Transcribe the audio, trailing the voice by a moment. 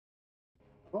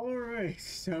Alright,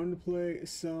 time to play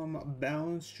some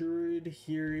balanced druid.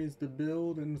 Here is the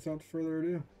build, and without further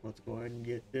ado, let's go ahead and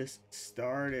get this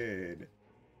started.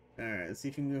 Alright, let's see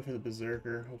if we can go for the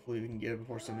berserker. Hopefully we can get it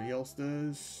before somebody else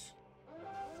does.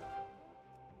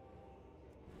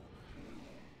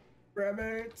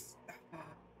 Rabbits!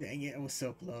 Dang it, I was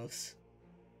so close.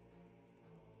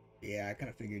 Yeah, I kind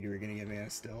of figured you were going to get me out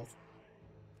of stealth.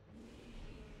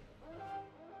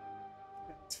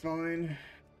 That's fine.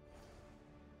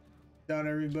 Dot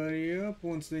everybody up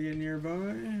once they get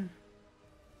nearby.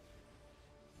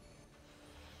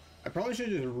 I probably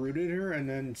should have just rooted her and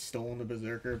then stolen the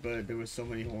berserker, but there was so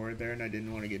many horde there and I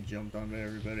didn't want to get jumped on by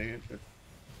everybody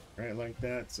right like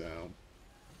that, so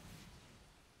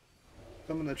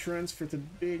some of the Trents for the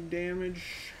big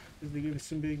damage, because they give us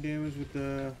some big damage with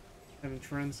the having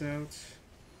Trents out.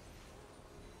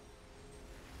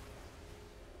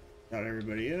 Got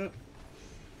everybody up.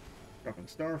 Dropping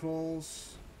Starfalls.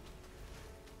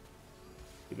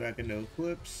 Get back into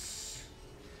Eclipse.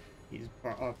 He's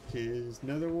up his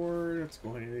Nether Ward. Let's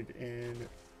go ahead and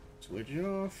switch it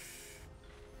off.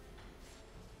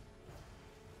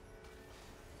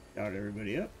 Got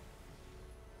everybody up.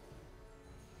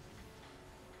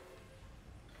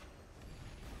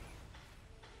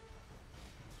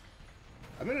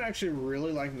 I've been actually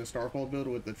really liking the Starfall build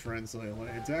with the Trends lately.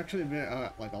 It's actually been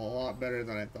like a lot better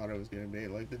than I thought it was going to be.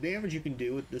 Like the damage you can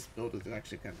do with this build is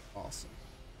actually kind of awesome.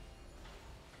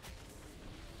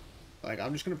 Like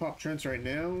I'm just going to pop Trents right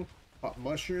now, pop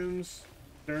Mushrooms,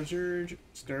 Star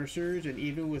Surge, and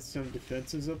even with some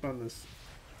defenses up on this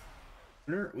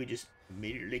corner, we just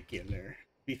immediately kill her.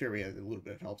 To be fair, we had a little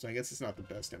bit of help, so I guess it's not the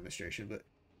best demonstration, but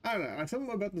I don't know.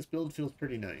 Something about this build feels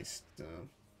pretty nice, so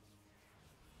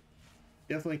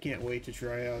definitely can't wait to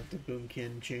try out the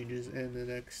Boomkin changes in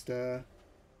the next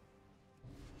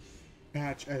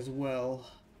patch as well.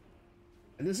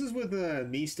 And this is with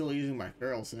me still using my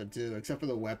Feral set too, except for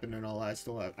the weapon and all. I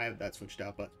have that switched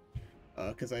out, but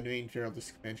because I need Feral this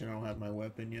expansion, I don't have my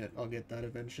weapon yet. I'll get that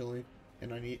eventually,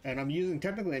 and I'm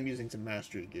using some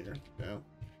mastery gear, so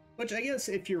which I guess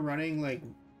if you're running like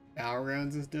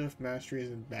battlegrounds and stuff, mastery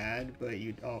isn't bad, but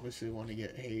you'd obviously want to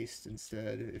get haste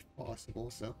instead if possible.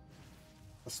 So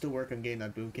I'll still work on getting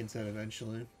that Boomkin set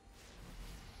eventually.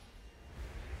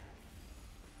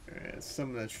 Alright,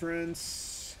 some of the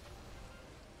Trents.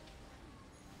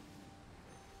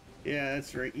 Yeah,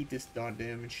 that's right. Eat this dot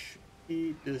damage.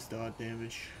 Eat this dot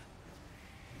damage.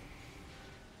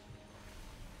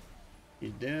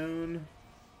 He's down.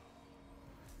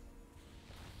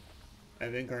 I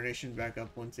have Incarnation back up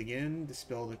once again.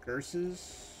 Dispel the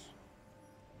curses.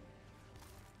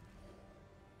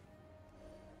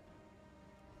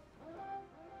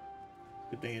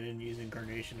 Good thing I didn't use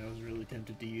Incarnation. I was really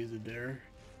tempted to use it there.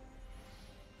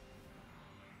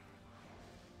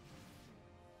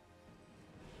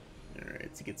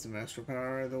 Alright, to get some Astral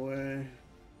Power out of the way.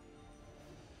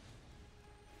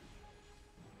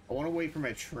 I want to wait for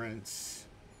my Trents.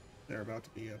 They're about to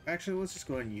be up. Actually, let's just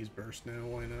go ahead and use Burst now.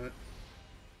 Why not?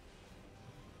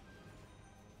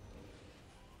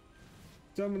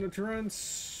 Summon the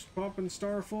Trents. Popping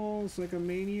Starfalls like a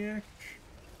maniac.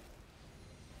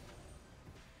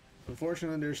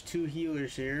 Unfortunately, there's two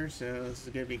healers here, so this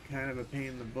is going to be kind of a pain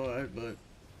in the butt, but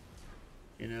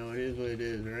you know, it is what it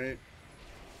is, right?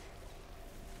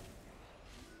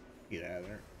 Get out of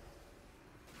there.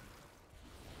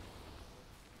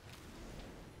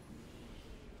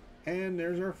 And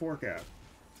there's our 4-cap.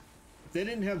 If they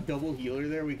didn't have double healer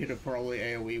there, we could have probably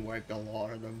AoE wiped a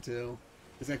lot of them too.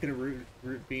 Because I could have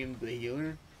root beamed the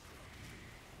healer.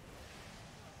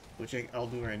 Which I'll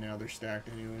do right now, they're stacked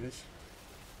anyways.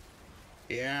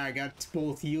 Yeah, I got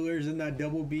both healers in that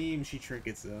double beam. She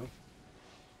trinkets though.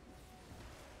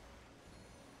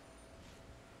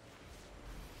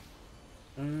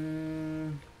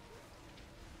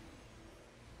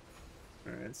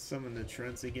 Alright, summon the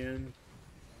Trents again.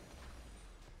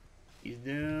 He's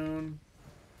down.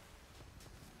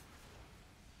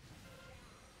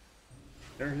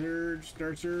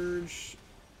 Star Surge.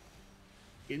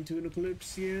 Get into an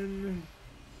Eclipsean.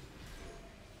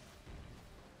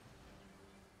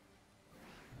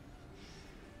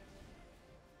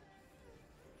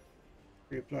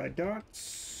 Reapply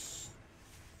dots.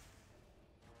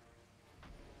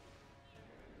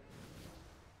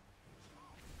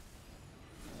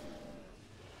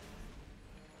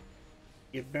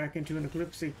 Get back into an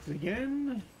Eclipse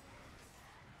again.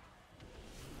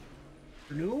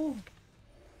 Renewal.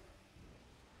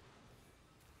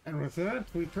 And with that,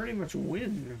 we pretty much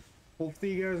win.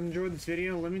 Hopefully you guys enjoyed this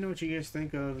video. Let me know what you guys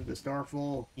think of the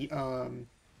Starfall and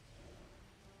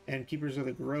Keepers of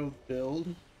the Grove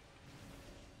build.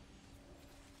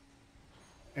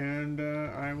 And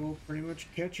I will pretty much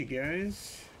catch you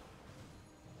guys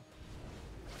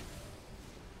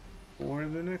for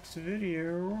the next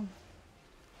video.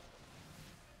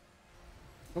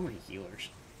 So many healers.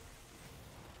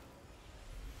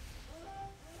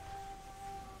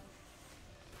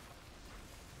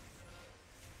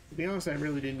 To be honest, I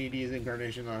really didn't need to use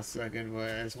Incarnation last second, but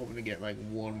I was hoping to get like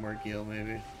one more kill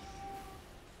maybe.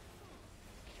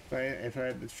 If I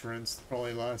had the strength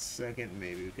probably last second,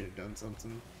 maybe we could have done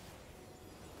something.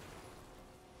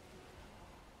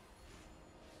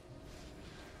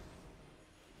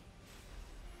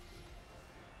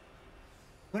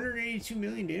 $182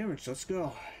 million damage. Let's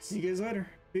go. See you guys later.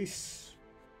 Peace.